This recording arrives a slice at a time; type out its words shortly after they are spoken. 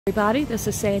Everybody, this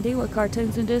is Sandy with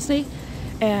Cartoons and Disney,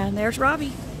 and there's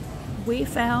Robbie. We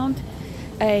found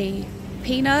a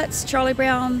Peanuts Charlie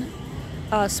Brown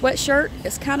sweatshirt.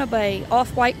 It's kind of a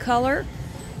off-white color,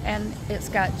 and it's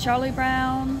got Charlie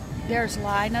Brown, there's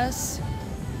Linus,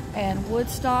 and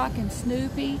Woodstock and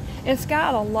Snoopy. It's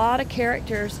got a lot of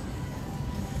characters.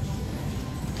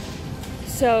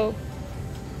 So,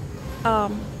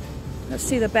 let's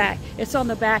see the back. It's on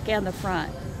the back and the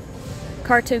front.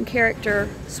 Cartoon character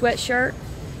sweatshirt,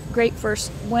 great for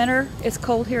winter. It's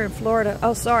cold here in Florida.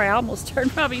 Oh, sorry, I almost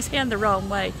turned Robbie's hand the wrong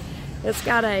way. It's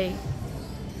got a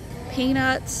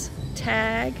Peanuts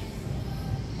tag,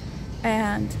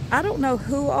 and I don't know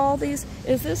who all these.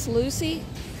 Is this Lucy?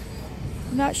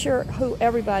 I'm not sure who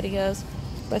everybody is,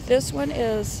 but this one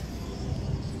is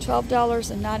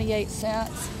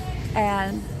 $12.98,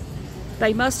 and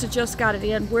they must have just got it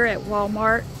in. We're at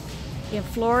Walmart in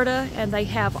Florida, and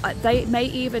they may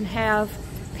even have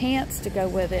pants to go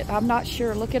with it. I'm not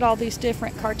sure. Look at all these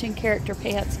different cartoon character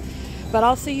pants. But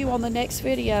I'll see you on the next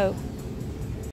video.